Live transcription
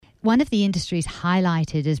one of the industries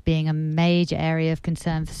highlighted as being a major area of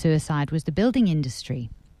concern for suicide was the building industry.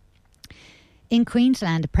 In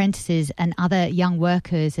Queensland, apprentices and other young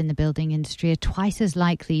workers in the building industry are twice as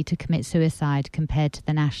likely to commit suicide compared to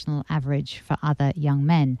the national average for other young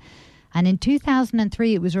men. And in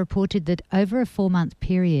 2003, it was reported that over a 4-month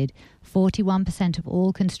period, 41% of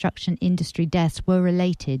all construction industry deaths were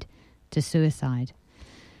related to suicide.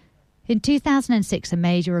 In 2006, a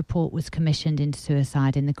major report was commissioned into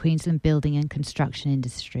suicide in the Queensland building and construction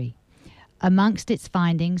industry. Amongst its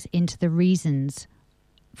findings into the reasons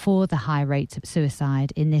for the high rates of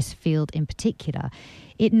suicide in this field in particular,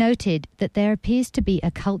 it noted that there appears to be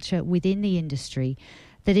a culture within the industry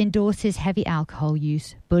that endorses heavy alcohol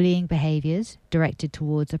use, bullying behaviours directed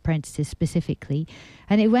towards apprentices specifically,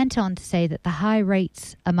 and it went on to say that the high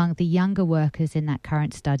rates among the younger workers in that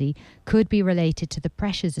current study could be related to the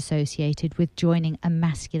pressures associated with joining a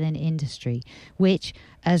masculine industry, which,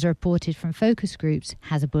 as reported from focus groups,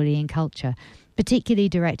 has a bullying culture, particularly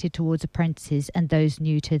directed towards apprentices and those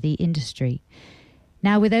new to the industry.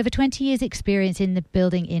 Now, with over 20 years' experience in the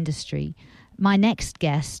building industry, my next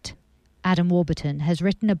guest, Adam Warburton, has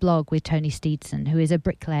written a blog with Tony Steedson, who is a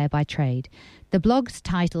bricklayer by trade. The blog's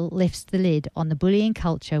title lifts the lid on the bullying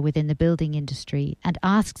culture within the building industry and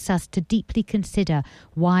asks us to deeply consider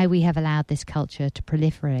why we have allowed this culture to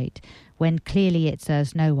proliferate, when clearly it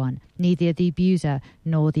serves no one, neither the abuser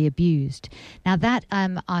nor the abused. Now, that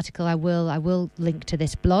article I will link to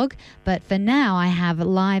this blog, but for now I have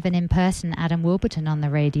live and in person Adam Warburton on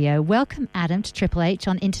the radio. Welcome, Adam, to Triple H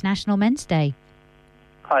on International Men's Day.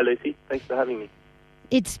 Hi, Lucy. Thanks for having me.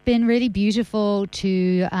 It's been really beautiful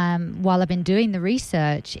to, while I've been doing the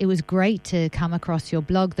research, it was great to come across your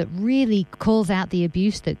blog that really calls out the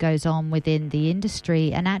abuse that goes on within the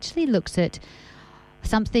industry and actually looks at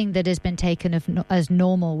something that has been taken as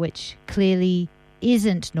normal, which clearly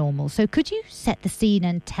isn't normal. So could you set the scene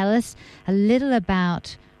and tell us a little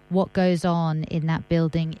about what goes on in that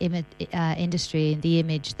building industry and the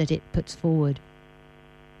image that it puts forward?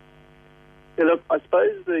 Yeah, look, I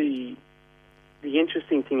suppose the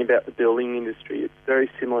interesting thing about the building industry, it's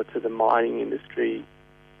very similar to the mining industry,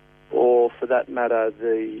 or for that matter,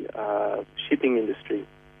 the shipping industry,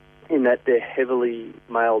 in that they're heavily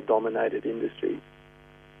male-dominated industries.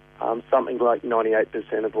 Something like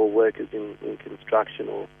 98% of all workers in construction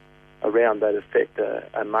or around that effect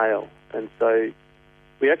are male. And so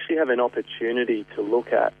we actually have an opportunity to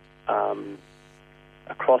look at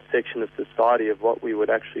a cross-section of society of what we would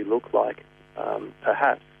actually look like,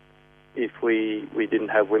 perhaps, if we didn't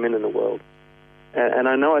have women in the world. And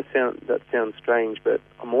I know that sounds strange, but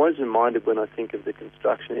I'm always reminded when I think of the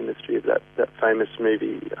construction industry of that famous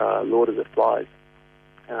movie, Lord of the Flies,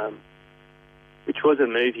 which was a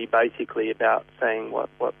movie basically about saying what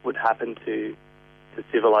would happen to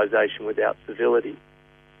civilization without civility.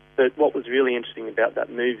 But what was really interesting about that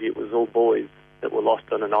movie, it was all boys that were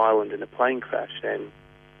lost on an island in a plane crash, and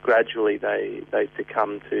gradually they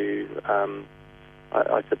succumb to,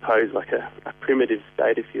 I suppose, like a primitive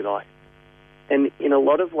state, if you like. And in a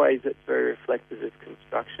lot of ways, it's very reflective of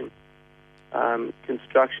construction.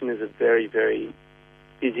 Construction is a very, very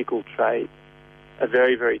physical trade, a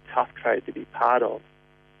very, very tough trade to be part of.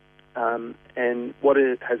 And what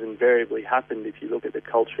has invariably happened, if you look at the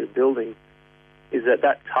culture of building, is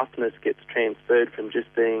that toughness gets transferred from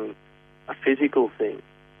just being a physical thing,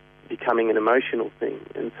 becoming an emotional thing.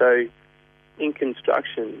 And so in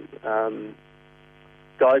construction,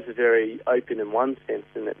 guys are very open in one sense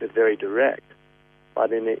in that they're very direct,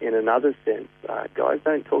 but in another sense, guys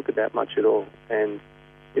don't talk about much at all. And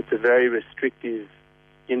it's a very restrictive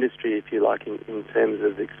industry, if you like, in terms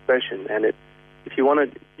of expression. And if you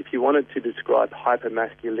wanted to describe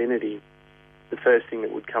hypermasculinity, the first thing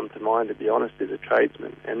that would come to mind, to be honest, is a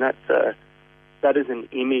tradesman. And that is an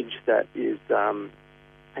image that is,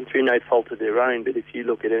 and through no fault of their own, but if you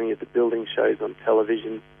look at any of the building shows on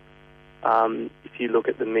television, if you look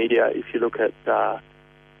at the media, if you look at the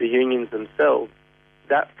unions themselves,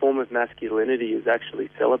 that form of masculinity is actually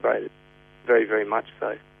celebrated, very, very much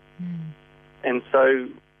so. Mm. And so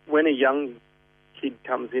when a young kid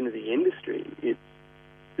comes into the industry, it's,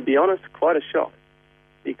 to be honest, quite a shock,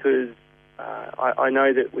 because I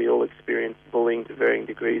know that we all experience bullying to varying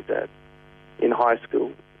degrees in high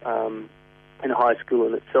school. And high school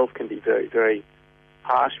in itself can be very, very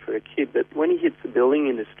harsh for a kid. But when he hits the building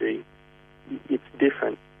industry, it's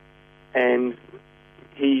different. And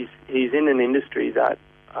he's in an industry that,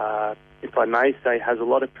 if I may say, has a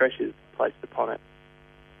lot of pressures placed upon it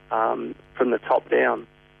from the top down.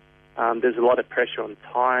 There's a lot of pressure on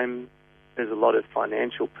time. There's a lot of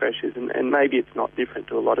financial pressures, and maybe it's not different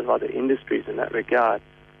to a lot of other industries in that regard.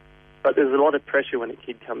 But there's a lot of pressure when a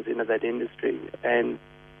kid comes into that industry, and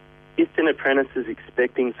if an apprentice is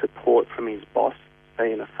expecting support from his boss,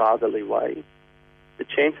 say in a fatherly way, the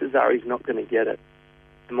chances are he's not going to get it.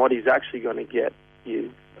 And what he's actually going to get is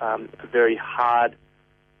a very hard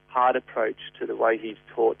approach to the way he's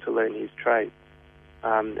taught to learn his trade,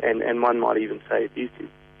 and one might even say abusive.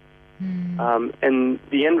 And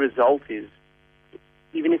the end result is,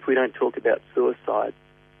 even if we don't talk about suicide,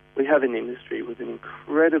 we have an industry with an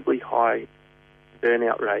incredibly high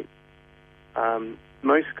burnout rate.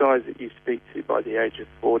 Most guys that you speak to by the age of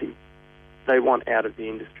 40, they want out of the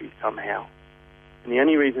industry somehow. And the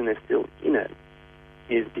only reason they're still in it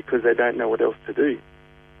is because they don't know what else to do.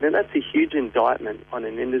 Now, that's a huge indictment on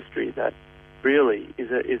an industry that really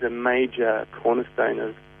is a major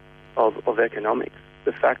cornerstone of economics.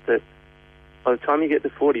 The fact that by the time you get to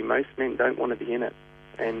 40, most men don't want to be in it.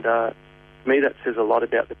 And to me, that says a lot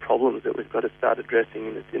about the problems that we've got to start addressing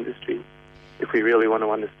in this industry if we really want to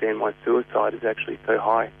understand why suicide is actually so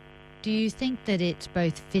high. Do you think that it's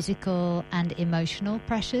both physical and emotional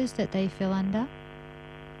pressures that they feel under?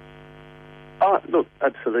 Oh, look,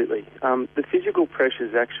 absolutely. The physical pressure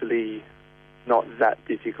is actually not that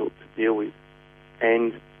difficult to deal with.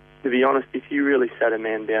 And to be honest, if you really sat a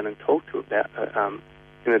man down and talked to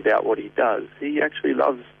him about what he does, he actually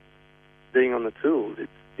loves being on the tools.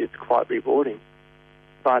 It's quite rewarding.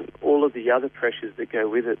 But all of the other pressures that go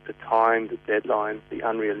with it, the time, the deadlines, the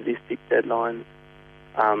unrealistic deadlines,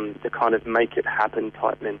 the kind of make-it-happen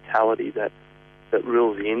type mentality that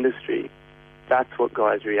rules the industry, that's what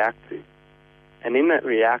guys react to. And in that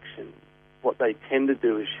reaction, what they tend to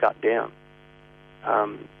do is shut down.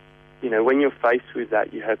 When you're faced with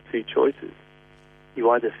that, you have two choices. You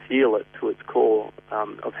either feel it to its core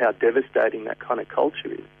of how devastating that kind of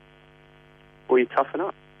culture is, or you toughen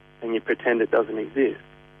up and you pretend it doesn't exist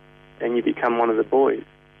and you become one of the boys.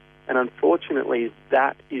 And unfortunately,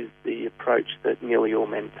 that is the approach that nearly all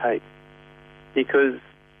men take, because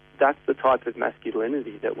that's the type of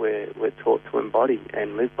masculinity that we're taught to embody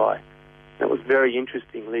and live by. And it was very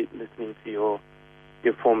interesting listening to your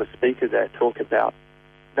former speaker there talk about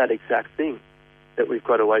that exact thing, that we've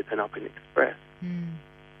got to open up and express.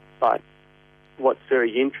 But what's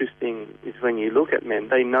very interesting is when you look at men,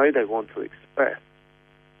 they know they want to express,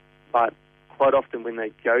 but quite often when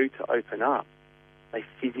they go to open up, they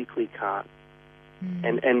physically can't.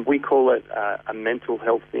 And we call it a mental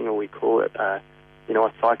health thing, or we call it a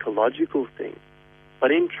psychological thing.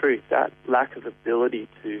 But in truth, that lack of ability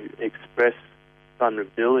to express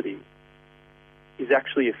vulnerability is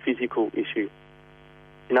actually a physical issue.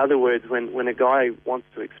 In other words, when a guy wants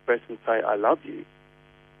to express and say, I love you,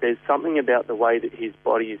 there's something about the way that his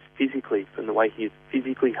body is physically, from the way he has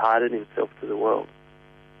physically hardened himself to the world,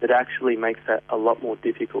 that actually makes that a lot more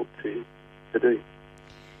difficult to do.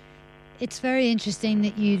 It's very interesting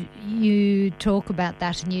that you talk about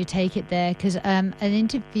that and you take it there, because an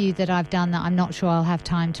interview that I've done that I'm not sure I'll have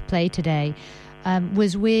time to play today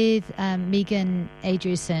was with Megan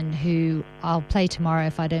Adrianson, who I'll play tomorrow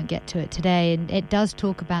if I don't get to it today. And it does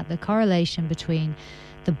talk about the correlation between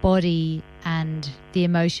the body and the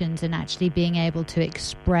emotions, and actually being able to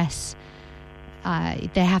express.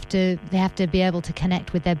 They have to be able to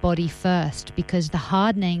connect with their body first, because the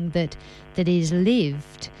hardening that is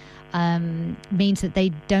lived means that they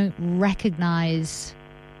don't recognize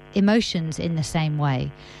emotions in the same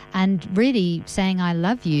way. And really saying I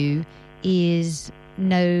love you is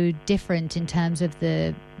no different in terms of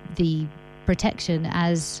the protection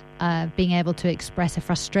as being able to express a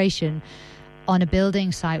frustration on a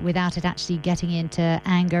building site without it actually getting into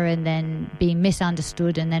anger and then being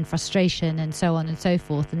misunderstood and then frustration and so on and so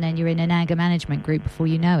forth, and then you're in an anger management group before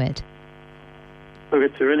you know it. Look,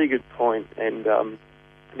 it's a really good point, and I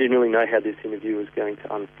didn't really know how this interview was going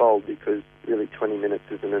to unfold, because really 20 minutes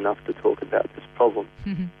isn't enough to talk about this problem.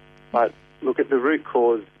 But look, at the root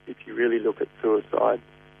cause, if you really look at suicide,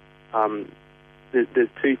 there's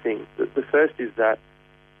two things. The first is that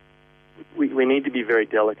we need to be very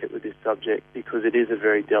delicate with this subject, because it is a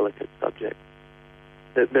very delicate subject.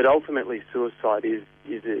 That ultimately suicide is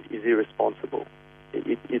irresponsible.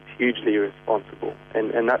 It's hugely irresponsible,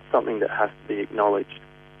 and that's something that has to be acknowledged.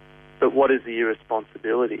 But what is the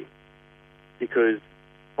irresponsibility? Because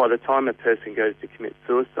by the time a person goes to commit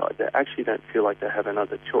suicide, they actually don't feel like they have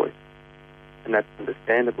another choice, and that's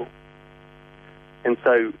understandable. And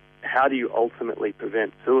so how do you ultimately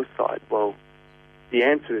prevent suicide? Well, the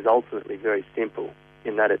answer is ultimately very simple,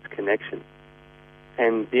 in that it's connection.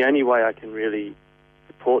 And the only way I can really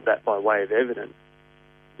support that by way of evidence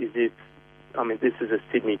is this is a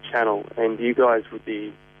Sydney channel, and you guys would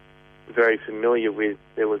be very familiar with,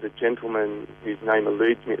 there was a gentleman whose name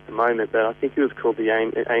eludes me at the moment, but I think he was called the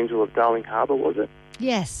Angel of Darling Harbour, was it?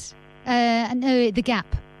 Yes. No, The Gap.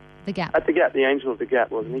 The Gap. At the Gap, the Angel of the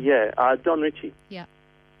Gap, wasn't he? Yeah, Don Ritchie. Yeah.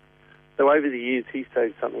 So over the years, he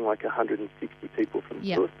saved something like 160 people from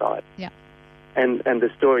suicide. Yeah. And the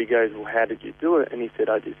story goes, well, how did you do it? And he said,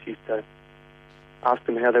 I just used to ask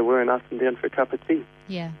them how they were and ask them down for a cup of tea.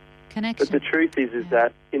 Yeah, connection. But the truth is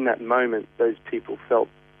that in that moment, those people felt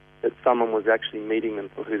that someone was actually meeting them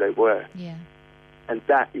for who they were. Yeah. And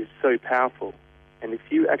that is so powerful. And if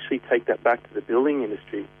you actually take that back to the building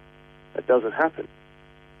industry, that doesn't happen.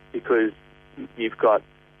 Because you've got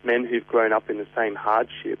men who've grown up in the same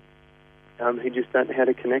hardship who just don't know how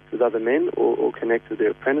to connect with other men or connect with their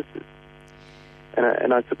apprentices.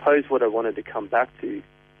 And I suppose what I wanted to come back to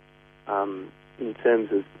in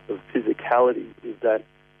terms of physicality is that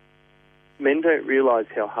men don't realise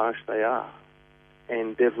how harsh they are,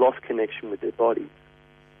 and they've lost connection with their bodies.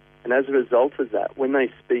 And as a result of that, when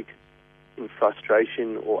they speak in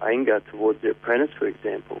frustration or anger towards their apprentice, for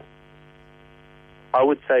example, I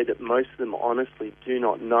would say that most of them honestly do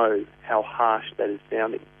not know how harsh that is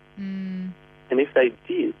sounding. Mm. And if they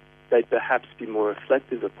did, they'd perhaps be more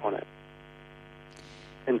reflective upon it.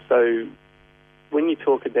 And so when you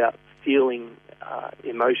talk about feeling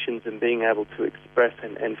emotions and being able to express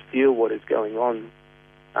and feel what is going on,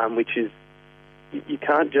 which is, you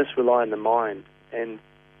can't just rely on the mind. And,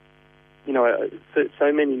 you know,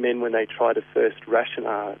 so many men, when they try to first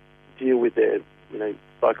deal with their, you know,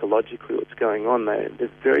 psychologically what's going on, they're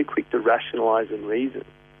very quick to rationalise and reason.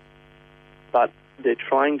 But they're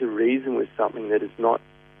trying to reason with something that is not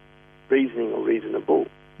reasoning or reasonable.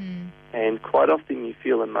 Mm. And quite often you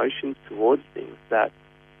feel emotions towards things that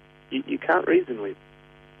you can't reason with.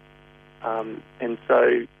 And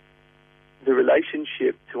so the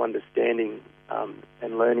relationship to understanding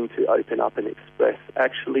and learning to open up and express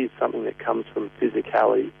actually is something that comes from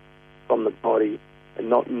physicality, from the body, and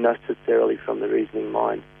not necessarily from the reasoning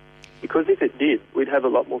mind. Because if it did, we'd have a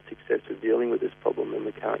lot more success with dealing with this problem than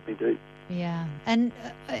we currently do. Yeah, and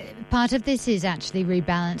part of this is actually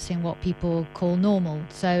rebalancing what people call normal.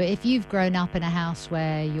 So if you've grown up in a house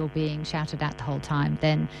where you're being shouted at the whole time,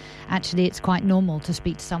 then actually it's quite normal to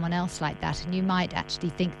speak to someone else like that. And you might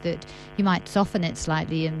actually think that you might soften it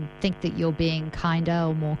slightly and think that you're being kinder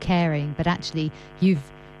or more caring, but actually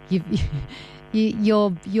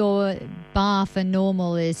your bar for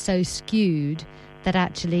normal is so skewed that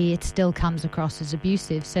actually it still comes across as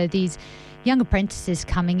abusive. So these young apprentices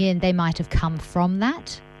coming in, they might have come from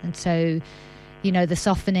that. And so, you know, the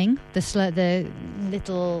softening, the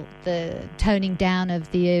toning down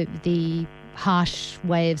of the harsh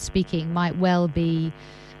way of speaking might well be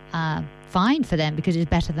fine for them because it's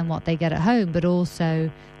better than what they get at home, but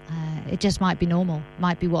also it just might be normal,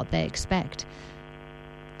 might be what they expect.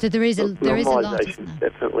 So there is a lot, isn't there?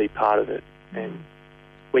 Definitely part of it. And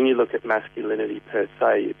when you look at masculinity per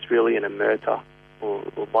se, it's really an omerta, or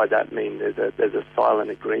by that I mean there's a silent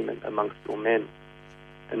agreement amongst all men,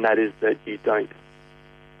 and that is that you don't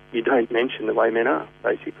mention the way men are.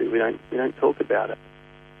 Basically, we don't talk about it.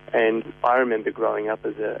 And I remember growing up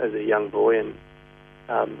as a young boy,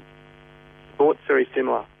 and sport's very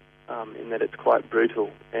similar in that it's quite brutal.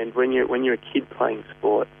 And when you're a kid playing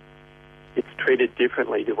sport, it's treated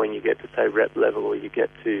differently to when you get to, say, rep level or you get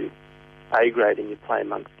to A grade and you play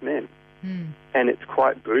amongst men. Mm. And it's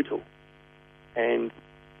quite brutal. And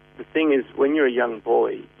the thing is, when you're a young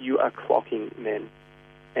boy, you are clocking men.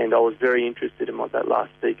 And I was very interested in what that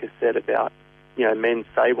last speaker said about, you know, men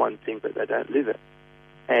say one thing but they don't live it.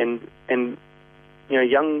 And you know,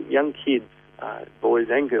 young kids, boys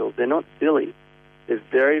and girls, they're not silly. They're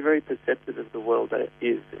very, very perceptive of the world that it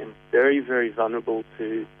is, and very, very vulnerable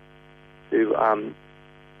to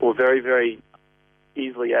or very, very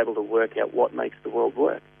easily able to work out what makes the world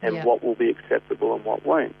work and what will be acceptable and what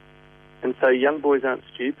won't. And so young boys aren't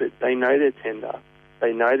stupid. They know they're tender.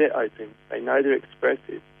 They know they're open. They know they're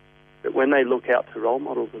expressive. But when they look out to role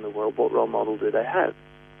models in the world, what role model do they have?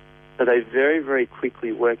 So they very, very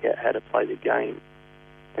quickly work out how to play the game.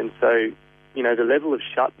 And so, you know, the level of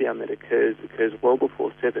shutdown that occurs well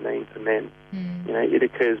before 17 for men. Mm. You know, it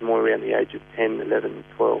occurs more around the age of 10, 11,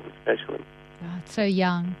 12 especially. Oh, it's so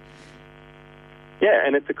young. Yeah,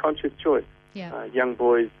 and it's a conscious choice. Yeah. Young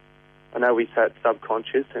boys, I know we say it's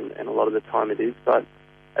subconscious, and a lot of the time it is, but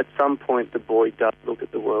at some point the boy does look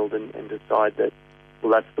at the world and decide that,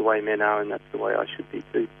 well, that's the way men are and that's the way I should be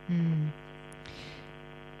too. Mm.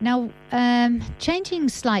 Now, changing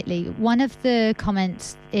slightly, one of the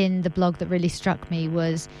comments in the blog that really struck me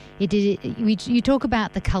was you talk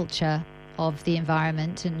about the culture of the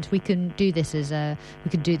environment, and we can do this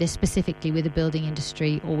specifically with the building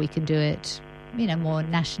industry, or we can do it, more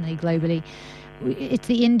nationally, globally. It's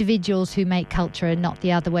the individuals who make culture and not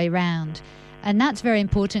the other way round. And that's very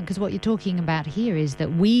important, because what you're talking about here is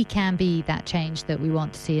that we can be that change that we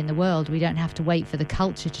want to see in the world. We don't have to wait for the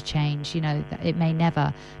culture to change. It may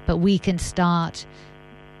never, but we can start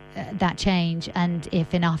that change. And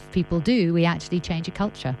if enough people do, we actually change a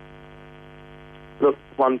culture. Look,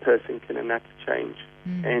 one person can enact change,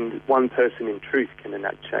 and one person in truth can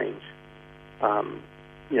enact change.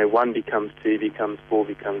 1 becomes 2, becomes 4,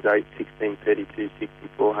 becomes 8, 16, 32,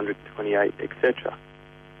 64, 128, etc.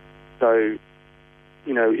 So,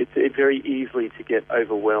 it's very easily to get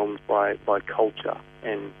overwhelmed by culture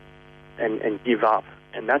and give up.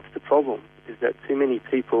 And that's the problem, is that too many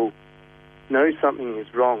people know something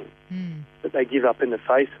is wrong, but they give up in the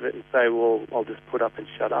face of it and say, well, I'll just put up and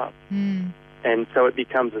shut up. And so it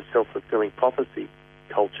becomes a self-fulfilling prophecy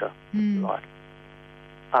culture, if you like.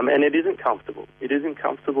 And it isn't comfortable. It isn't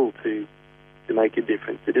comfortable to make a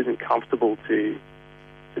difference. It isn't comfortable to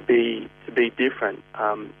be different,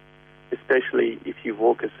 especially if you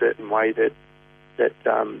walk a certain way that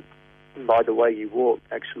by the way you walk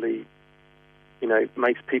actually,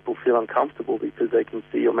 makes people feel uncomfortable, because they can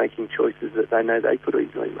see you're making choices that they know they could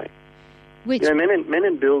easily make. Men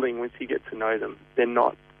in building, once you get to know them, they're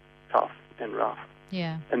not tough and rough.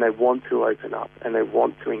 Yeah. And they want to open up and they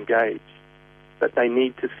want to engage, but they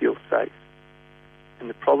need to feel safe. And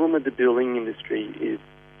the problem with the building industry is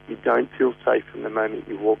you don't feel safe from the moment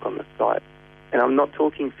you walk on the site. And I'm not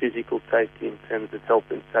talking physical safety in terms of health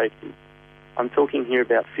and safety. I'm talking here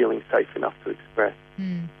about feeling safe enough to express.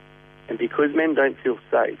 And because men don't feel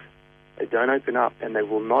safe, they don't open up, and they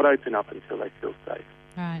will not open up until they feel safe.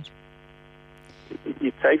 Right.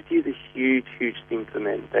 Safety is a huge, huge thing for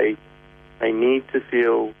men. They need to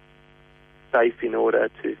feel safe in order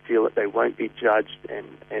to feel that they won't be judged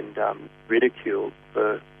and ridiculed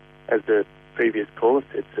for, as the previous caller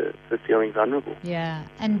said, for feeling vulnerable. Yeah,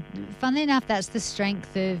 and funnily enough, that's the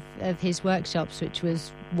strength of his workshops, which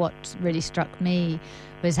was what really struck me,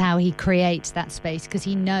 was how he creates that space, because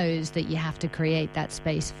he knows that you have to create that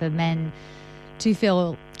space for men to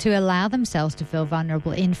allow themselves to feel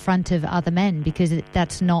vulnerable in front of other men, because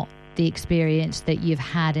that's not the experience that you've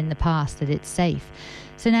had in the past, that it's safe.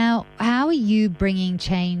 So now, how are you bringing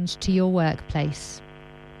change to your workplace?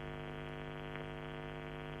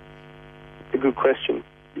 It's a good question,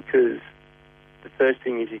 because the first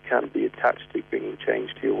thing is you can't be attached to bringing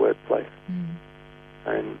change to your workplace.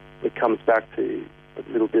 And it comes back to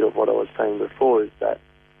a little bit of what I was saying before, is that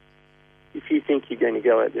if you think you're going to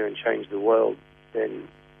go out there and change the world, then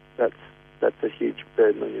that's a huge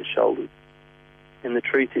burden on your shoulders. And the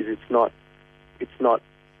truth is, it's not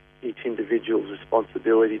each individual's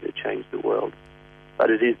responsibility to change the world,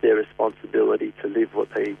 but it is their responsibility to live what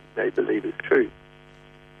they believe is true.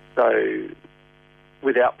 So,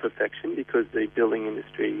 without perfection, because the building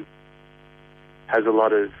industry has a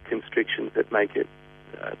lot of constrictions that make it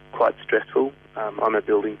quite stressful. I'm a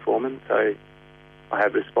building foreman, so I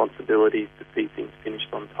have responsibilities to see things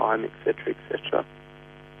finished on time, etc., etc.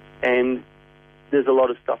 And there's a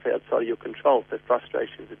lot of stuff outside of your control, so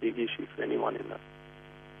frustration is a big issue for anyone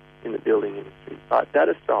in the building industry. But that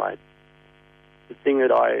aside, the thing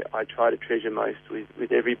that I try to treasure most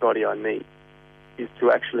with everybody I meet is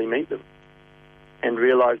to actually meet them and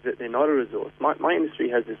realise that they're not a resource. My industry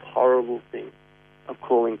has this horrible thing of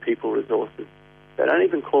calling people resources. They don't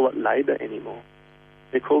even call it labour anymore.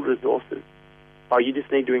 They're called resources. Oh, you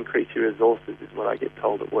just need to increase your resources, is what I get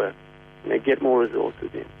told at work. Get more resources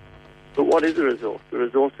in. But what is a resource? The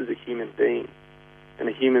resource is a human being, and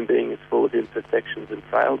a human being is full of imperfections and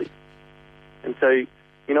frailties. And so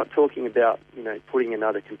you're not talking about, putting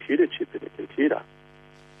another computer chip in a computer.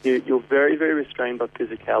 You're very, very restrained by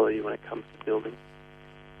physicality when it comes to building.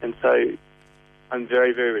 And so I'm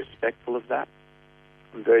very, very respectful of that.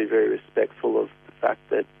 I'm very, very respectful of the fact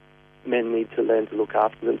that men need to learn to look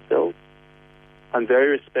after themselves. I'm very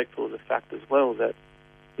respectful of the fact as well that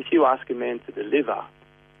if you ask a man to deliver,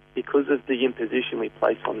 because of the imposition we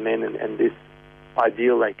place on men and this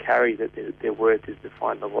ideal they carry that their worth is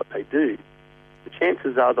defined by what they do, the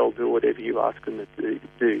chances are they'll do whatever you ask them to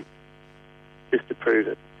do just to prove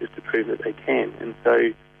that they can. And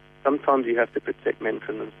so sometimes you have to protect men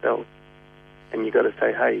from themselves, and you've got to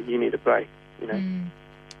say, hey, you need a break,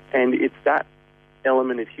 And it's that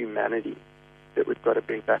element of humanity that we've got to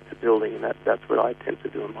bring back to building, and that's what I attempt to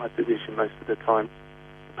do in my position most of the time.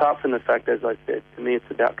 Apart from the fact, as I said, to me it's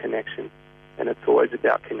about connection, and it's always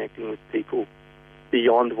about connecting with people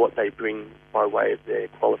beyond what they bring by way of their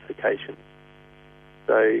qualifications.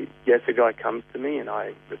 So, yes, a guy comes to me and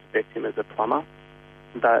I respect him as a plumber,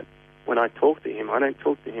 but when I talk to him, I don't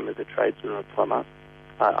talk to him as a tradesman or a plumber.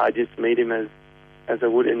 I just meet him as I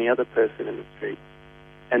would any other person in the street.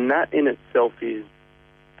 And that in itself is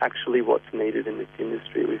actually what's needed in this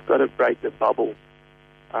industry. We've got to break the bubble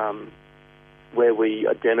where we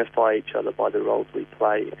identify each other by the roles we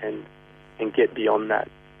play and get beyond that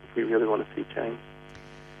if we really want to see change.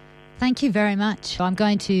 Thank you very much. I'm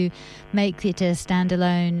going to make it a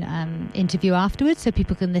standalone interview afterwards so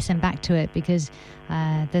people can listen back to it, because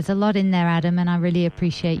there's a lot in there, Adam, and I really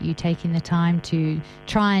appreciate you taking the time to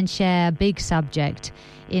try and share a big subject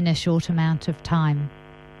in a short amount of time.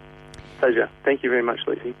 Pleasure. Thank you very much,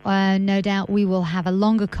 Lucy. No doubt we will have a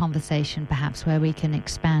longer conversation perhaps where we can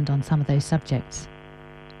expand on some of those subjects.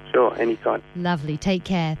 Sure, anytime. Lovely. Take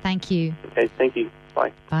care. Thank you. Okay, thank you.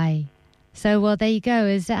 Bye. Bye. So, well, there you go.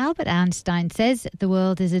 As Albert Einstein says, the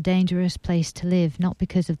world is a dangerous place to live, not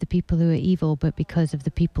because of the people who are evil, but because of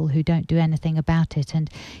the people who don't do anything about it. And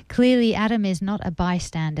clearly, Adam is not a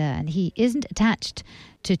bystander, and he isn't attached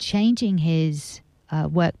to changing his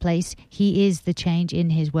workplace. He is the change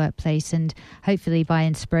in his workplace, and hopefully by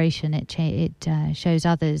inspiration it shows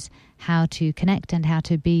others how to connect and how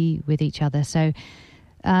to be with each other. So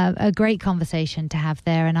a great conversation to have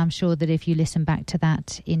there, and I'm sure that if you listen back to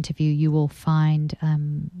that interview you will find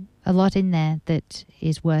a lot in there that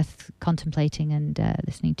is worth contemplating and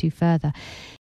listening to further.